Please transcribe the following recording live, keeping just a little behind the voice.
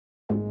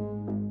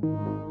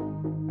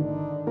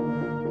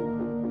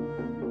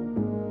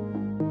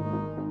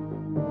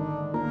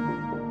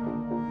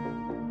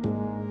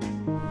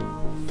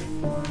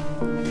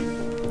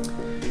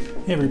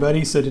Hey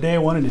everybody, so today I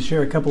wanted to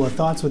share a couple of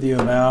thoughts with you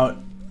about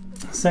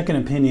second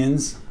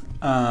opinions.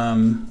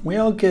 We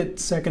all get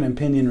second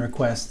opinion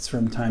requests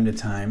from time to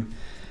time.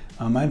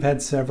 I've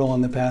had several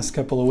in the past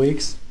couple of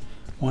weeks.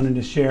 Wanted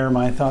to share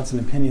my thoughts and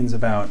opinions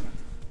about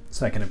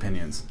second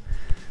opinions.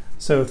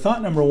 So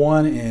thought number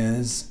one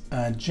is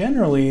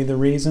generally the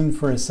reason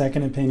for a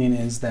second opinion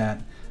is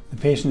that the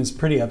patient is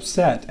pretty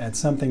upset at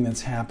something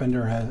that's happened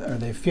or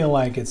they feel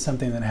like it's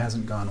something that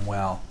hasn't gone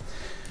well.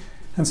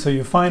 And so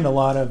you find a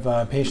lot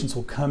of patients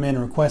will come in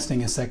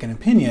requesting a second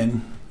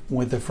opinion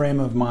with the frame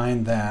of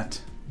mind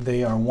that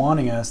they are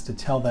wanting us to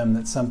tell them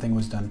that something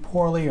was done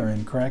poorly or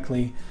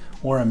incorrectly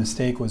or a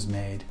mistake was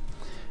made.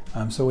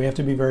 So we have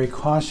to be very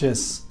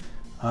cautious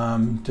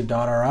to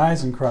dot our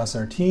I's and cross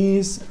our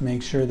T's,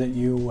 make sure that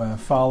you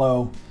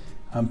follow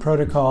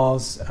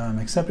protocols,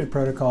 accepted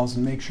protocols,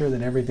 and make sure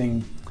that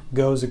everything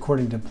goes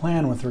according to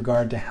plan with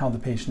regard to how the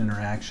patient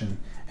interaction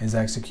is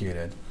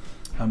executed.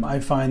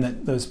 I find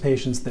that those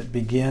patients that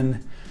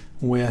begin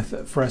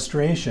with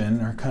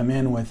frustration or come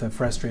in with a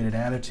frustrated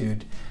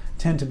attitude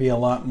tend to be a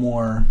lot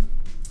more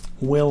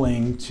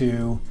willing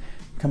to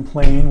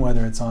complain,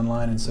 whether it's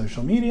online and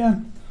social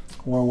media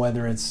or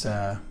whether it's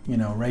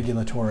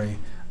regulatory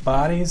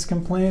bodies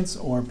complaints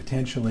or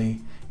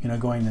potentially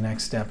going the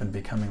next step and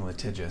becoming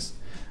litigious.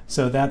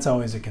 So that's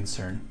always a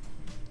concern.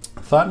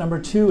 Thought number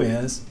two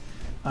is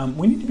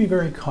we need to be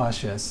very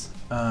cautious.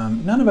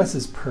 None of us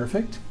is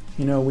perfect.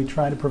 We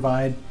try to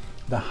provide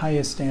the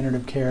highest standard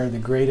of care, the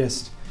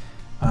greatest,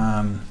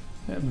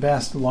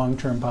 best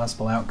long-term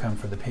possible outcome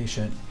for the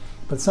patient.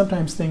 But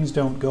sometimes things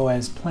don't go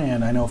as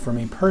planned. I know for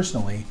me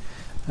personally,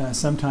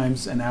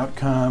 sometimes an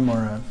outcome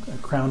or a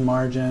crown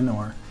margin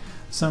or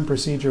some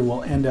procedure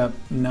will end up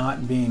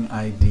not being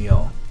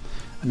ideal.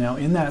 Now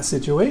in that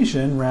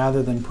situation,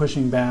 rather than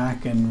pushing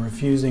back and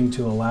refusing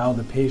to allow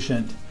the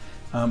patient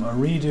a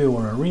redo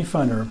or a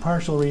refund or a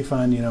partial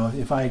refund,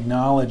 if I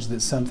acknowledge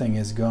that something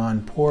has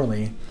gone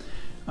poorly,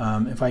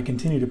 if I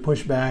continue to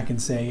push back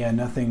and say, yeah,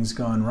 nothing's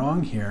gone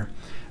wrong here,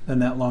 then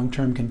that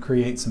long-term can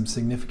create some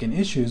significant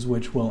issues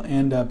which will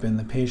end up in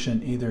the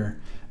patient either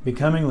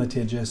becoming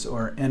litigious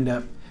or end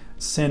up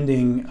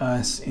sending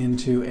us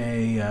into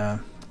a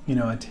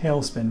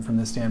tailspin from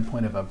the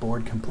standpoint of a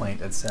board complaint,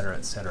 et cetera,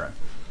 et cetera.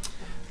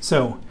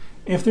 So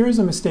if there is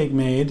a mistake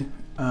made,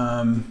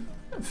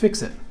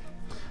 fix it.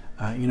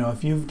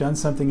 If you've done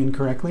something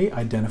incorrectly,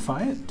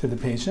 identify it to the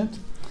patient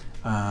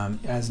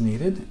as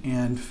needed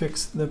and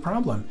fix the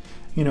problem.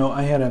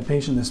 I had a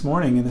patient this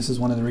morning, and this is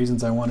one of the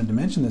reasons I wanted to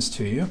mention this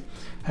to you.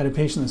 I had a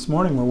patient this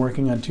morning, we're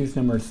working on tooth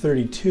number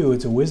 32.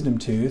 It's a wisdom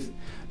tooth,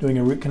 doing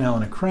a root canal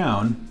and a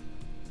crown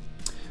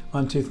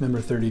on tooth number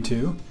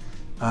 32,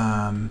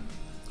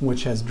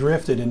 which has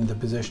drifted into the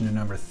position of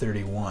number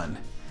 31.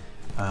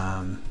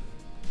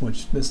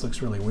 Which this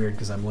looks really weird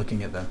because I'm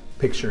looking at the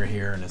picture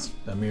here and it's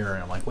a mirror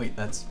and I'm like, wait,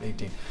 that's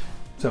 18.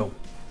 So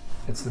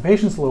it's the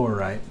patient's lower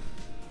right,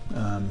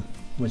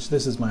 which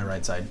this is my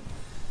right side.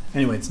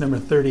 Anyway, it's number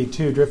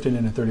 32 drifted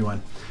into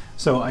 31.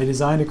 So I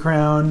designed a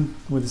crown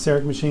with the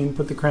CEREC machine,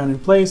 put the crown in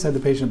place, had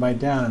the patient bite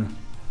down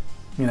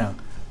and,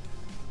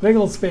 big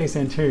old space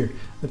anterior.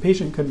 The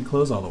patient couldn't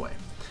close all the way.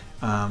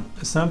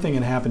 Something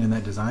had happened in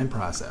that design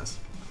process.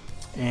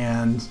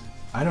 And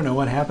I don't know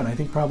what happened. I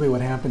think probably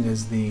what happened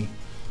is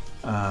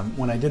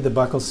when I did the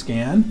buccal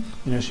scan,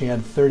 she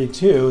had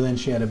 32, then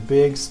she had a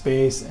big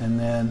space, and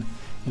then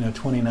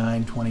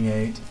 29,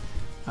 28.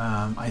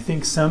 I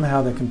think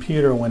somehow the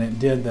computer, when it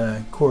did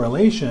the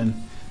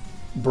correlation,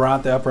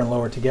 brought the upper and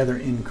lower together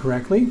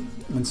incorrectly,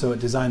 and so it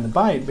designed the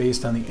bite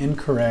based on the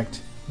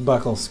incorrect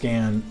buccal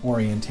scan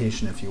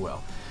orientation, if you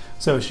will.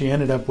 So she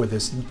ended up with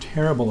this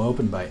terrible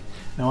open bite.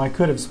 Now I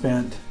could have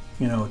spent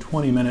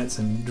 20 minutes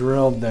and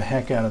drilled the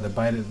heck out of the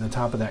bite at the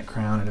top of that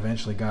crown and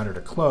eventually got her to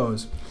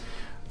close.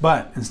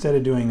 But instead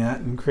of doing that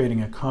and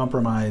creating a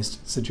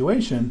compromised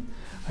situation,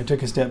 I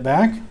took a step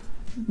back,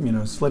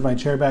 slid my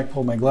chair back,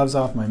 pulled my gloves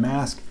off, my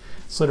mask,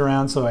 slid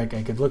around so I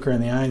could look her in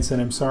the eye and said,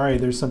 I'm sorry,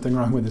 there's something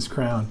wrong with this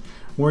crown.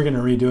 We're going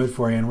to redo it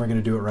for you and we're going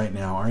to do it right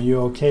now. Are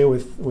you okay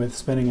with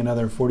spending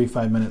another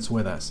 45 minutes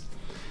with us?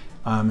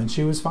 And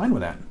she was fine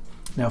with that.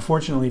 Now,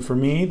 fortunately for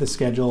me, the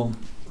schedule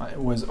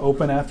was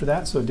open after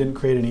that, so it didn't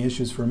create any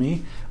issues for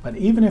me. But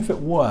even if it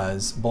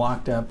was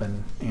blocked up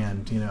and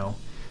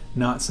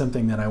not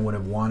something that I would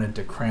have wanted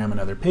to cram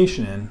another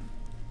patient in,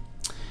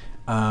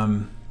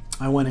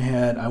 I would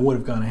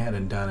have gone ahead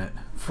and done it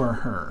for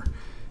her,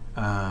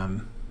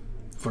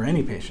 for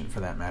any patient for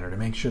that matter, to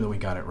make sure that we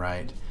got it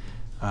right.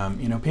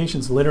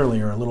 Patients literally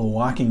are little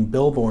walking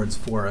billboards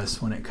for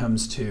us when it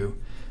comes to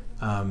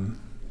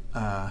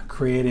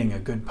creating a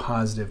good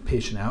positive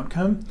patient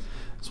outcome.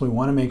 So we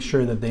want to make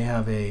sure that they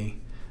have a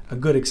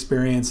good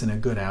experience and a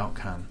good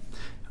outcome.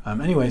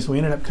 Anyway, so we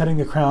ended up cutting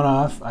the crown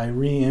off. I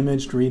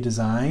re-imaged,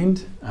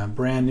 redesigned,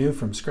 brand new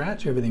from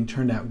scratch. Everything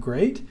turned out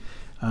great.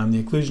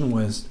 The occlusion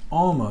was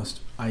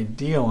almost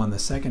ideal on the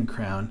second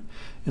crown.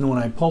 And when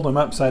I pulled them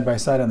up side by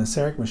side on the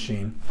CEREC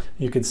machine,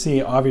 you could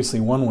see obviously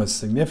one was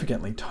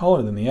significantly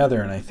taller than the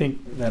other, and I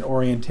think that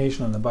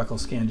orientation on the buccal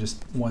scan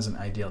just wasn't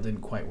ideal,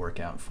 didn't quite work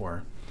out for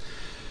her.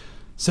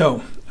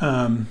 So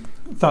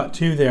thought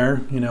two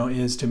there,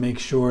 is to make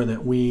sure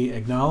that we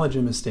acknowledge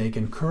a mistake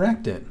and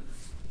correct it.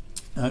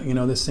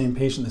 This same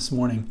patient this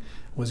morning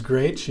was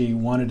great. She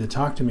wanted to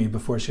talk to me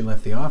before she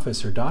left the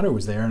office. Her daughter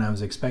was there, and I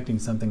was expecting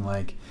something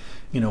like,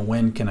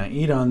 when can I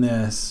eat on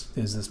this?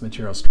 Is this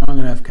material strong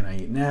enough? Can I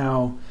eat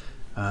now?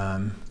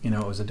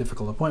 It was a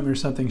difficult appointment or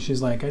something.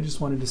 She's like, I just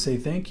wanted to say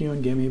thank you,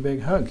 and gave me a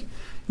big hug.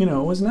 It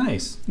was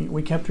nice.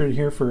 We kept her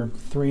here for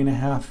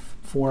 3.5,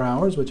 4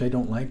 hours, which I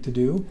don't like to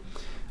do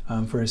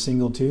for a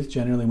single tooth.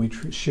 Generally, we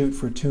shoot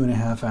for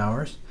 2.5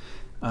 hours.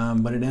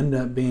 But it ended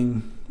up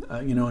being,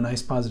 a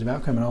nice positive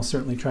outcome, and I'll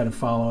certainly try to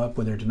follow up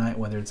with her tonight,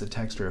 whether it's a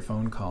text or a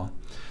phone call.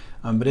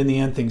 But in the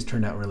end, things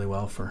turned out really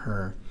well for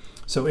her.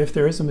 So if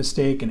there is a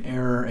mistake, an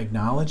error,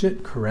 acknowledge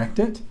it, correct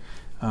it.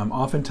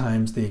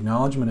 Oftentimes, the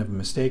acknowledgement of a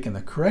mistake and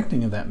the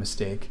correcting of that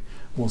mistake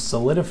will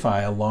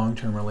solidify a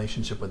long-term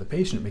relationship with the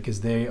patient,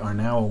 because they are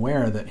now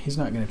aware that he's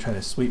not going to try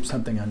to sweep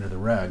something under the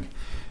rug.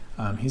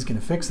 He's going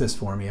to fix this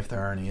for me if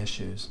there are any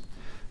issues.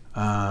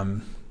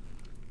 So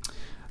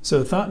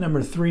thought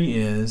number 3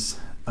 is,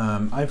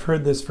 I've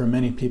heard this from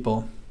many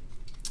people.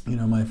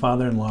 My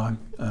father-in-law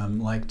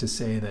liked to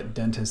say that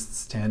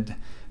dentists tend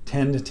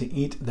to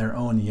eat their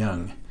own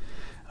young.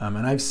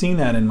 And I've seen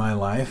that in my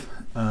life.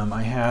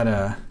 I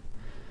had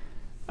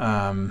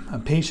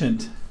a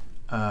patient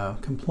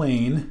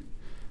complain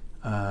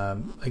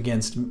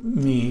against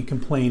me,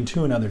 complain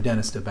to another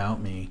dentist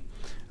about me.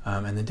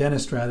 And the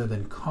dentist, rather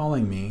than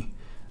calling me,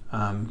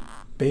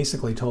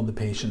 basically told the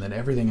patient that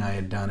everything I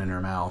had done in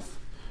her mouth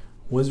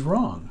was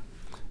wrong.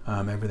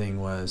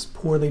 Everything was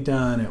poorly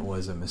done, it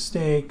was a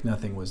mistake,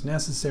 nothing was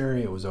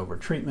necessary, it was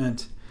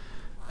over-treatment,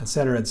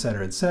 etc.,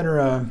 etc.,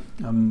 etc.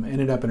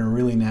 Ended up in a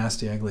really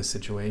nasty, ugly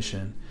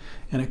situation.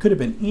 And it could have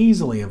been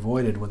easily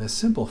avoided with a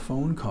simple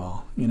phone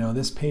call.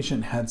 This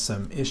patient had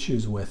some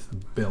issues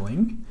with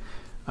billing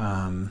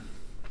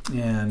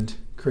and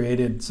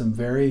created some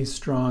very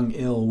strong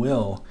ill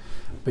will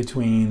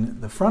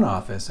between the front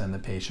office and the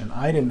patient.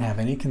 I didn't have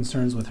any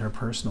concerns with her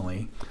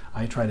personally.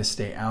 I try to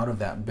stay out of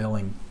that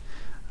billing,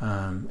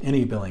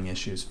 any billing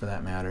issues for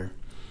that matter.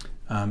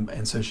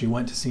 And so she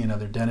went to see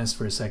another dentist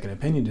for a second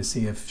opinion to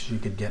see if she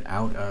could get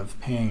out of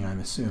paying, I'm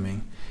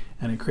assuming.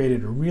 And it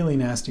created a really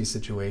nasty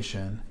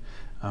situation.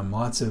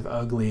 Lots of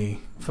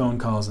ugly phone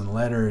calls and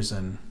letters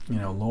and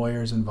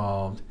lawyers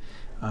involved.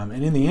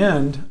 And in the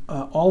end,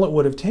 all it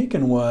would have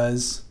taken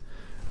was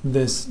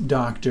this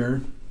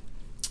doctor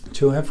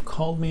to have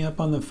called me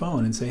up on the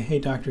phone and say, hey,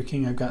 Dr.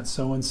 King, I've got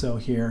so-and-so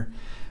here.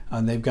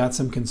 They've got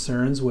some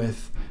concerns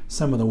with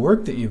some of the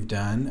work that you've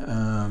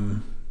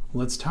done.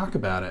 Let's talk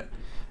about it.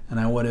 And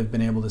I would have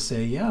been able to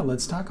say, yeah,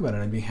 let's talk about it.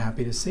 I'd be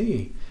happy to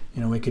see.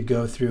 We could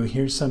go through,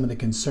 here's some of the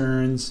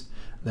concerns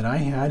that I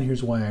had.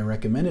 Here's why I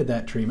recommended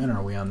that treatment.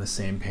 Are we on the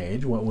same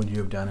page? What would you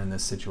have done in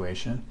this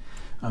situation?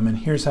 And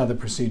here's how the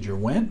procedure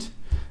went.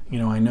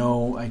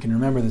 I can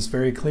remember this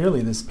very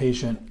clearly. This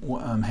patient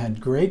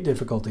had great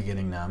difficulty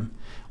getting numb.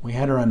 We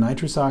had her on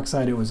nitrous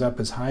oxide. It was up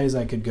as high as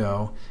I could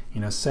go,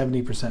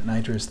 70%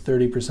 nitrous,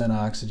 30%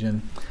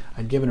 oxygen.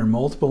 I'd given her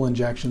multiple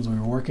injections. We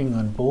were working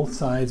on both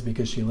sides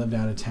because she lived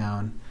out of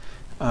town.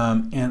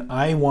 And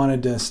I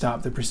wanted to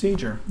stop the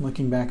procedure.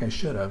 Looking back, I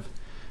should have.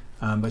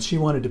 But she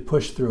wanted to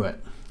push through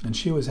it. And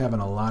she was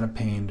having a lot of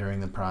pain during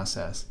the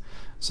process.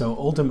 So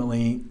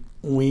ultimately,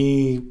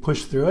 we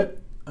pushed through it.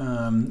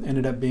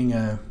 Ended up being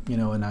a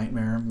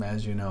nightmare,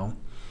 as you know.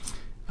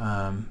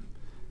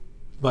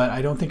 But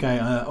I don't think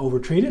I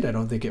overtreated. I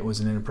don't think it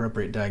was an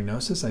inappropriate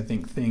diagnosis. I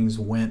think things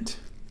went,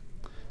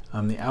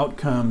 the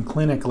outcome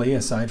clinically,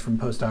 aside from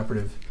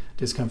postoperative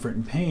discomfort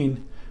and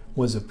pain,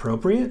 was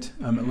appropriate.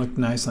 It looked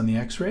nice on the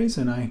x-rays,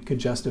 and I could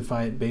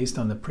justify it based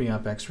on the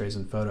pre-op x-rays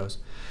and photos.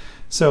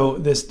 So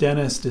this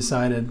dentist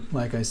decided,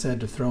 like I said,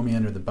 to throw me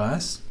under the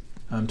bus.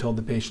 Told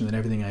the patient that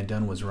everything I'd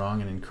done was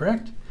wrong and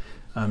incorrect.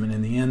 And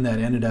in the end, that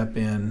ended up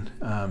in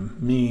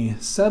me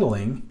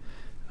settling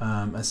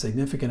a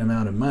significant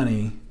amount of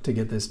money to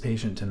get this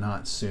patient to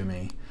not sue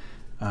me.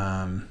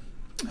 And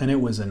it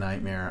was a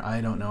nightmare.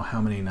 I don't know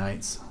how many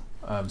nights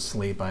of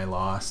sleep I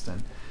lost,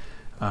 and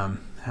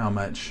how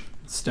much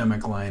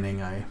stomach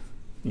lining I,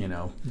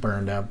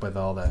 burned up with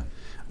all the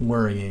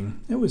worrying.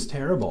 It was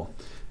terrible.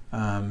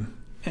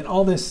 And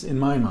all this, in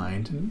my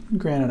mind, and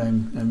granted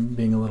I'm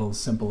being a little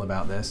simple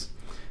about this,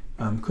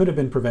 could have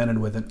been prevented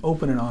with an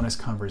open and honest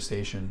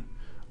conversation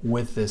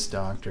with this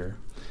doctor.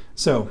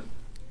 So,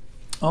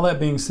 all that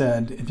being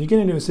said, if you get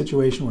into a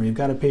situation where you've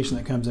got a patient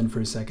that comes in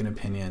for a second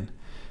opinion,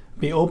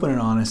 be open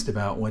and honest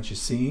about what you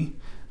see,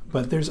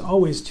 but there's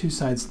always two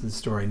sides to the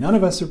story. None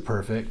of us are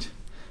perfect.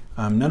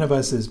 None of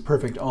us is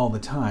perfect all the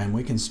time.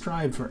 We can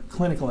strive for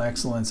clinical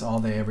excellence all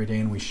day, every day,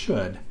 and we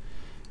should.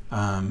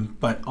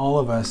 But all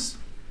of us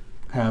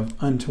have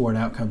untoward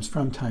outcomes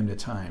from time to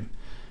time.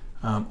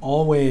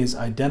 Always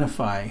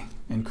identify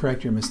and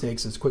correct your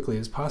mistakes as quickly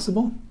as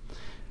possible,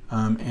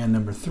 And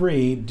number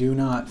 3, do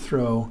not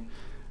throw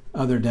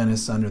other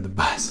dentists under the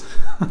bus.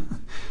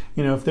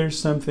 You know, if there's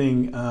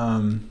something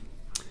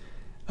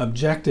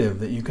objective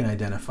that you can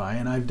identify,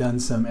 and I've done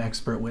some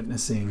expert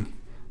witnessing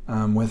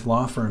with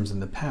law firms in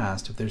the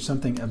past, if there's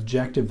something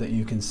objective that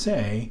you can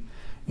say,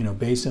 you know,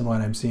 based on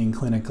what I'm seeing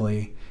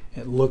clinically,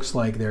 it looks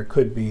like there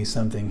could be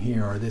something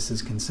here, or this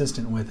is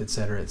consistent with, et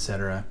cetera, et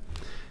cetera.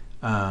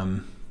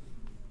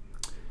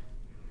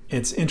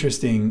 It's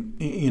interesting,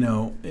 you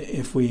know,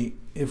 if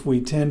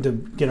we tend to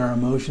get our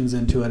emotions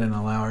into it and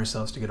allow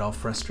ourselves to get all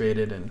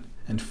frustrated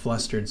and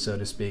flustered, so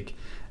to speak,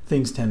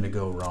 things tend to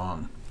go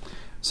wrong.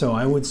 So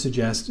I would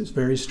suggest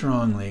very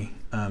strongly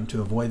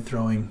to avoid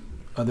throwing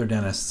other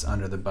dentists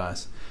under the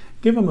bus.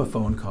 Give them a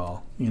phone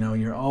call. You know,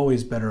 you're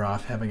always better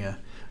off having a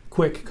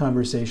quick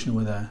conversation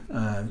with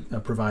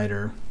a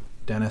provider,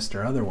 dentist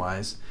or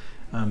otherwise,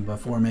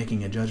 before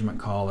making a judgment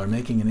call or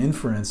making an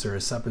inference or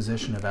a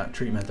supposition about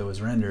treatment that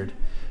was rendered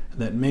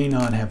that may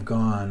not have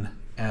gone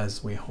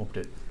as we hoped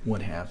it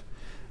would have.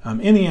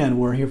 In the end,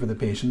 we're here for the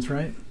patients,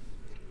 right?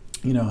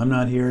 You know, I'm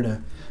not here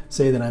to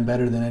say that I'm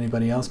better than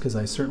anybody else, because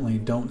I certainly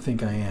don't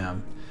think I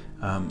am.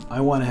 I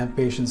want to have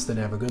patients that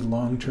have a good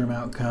long-term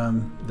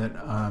outcome, that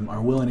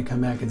are willing to come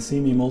back and see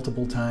me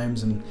multiple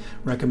times and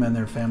recommend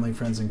their family,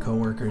 friends, and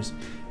coworkers,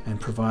 and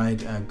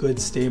provide a good,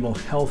 stable,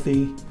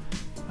 healthy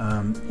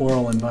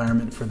oral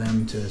environment for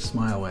them to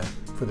smile with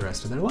for the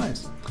rest of their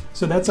lives.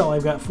 So that's all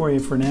I've got for you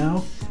for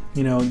now.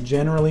 You know,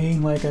 generally,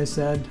 like I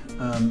said,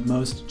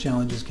 most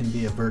challenges can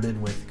be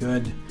averted with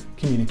good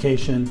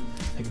communication,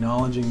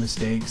 acknowledging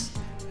mistakes,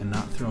 and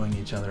not throwing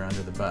each other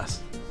under the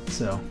bus.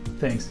 So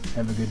thanks.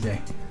 Have a good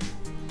day.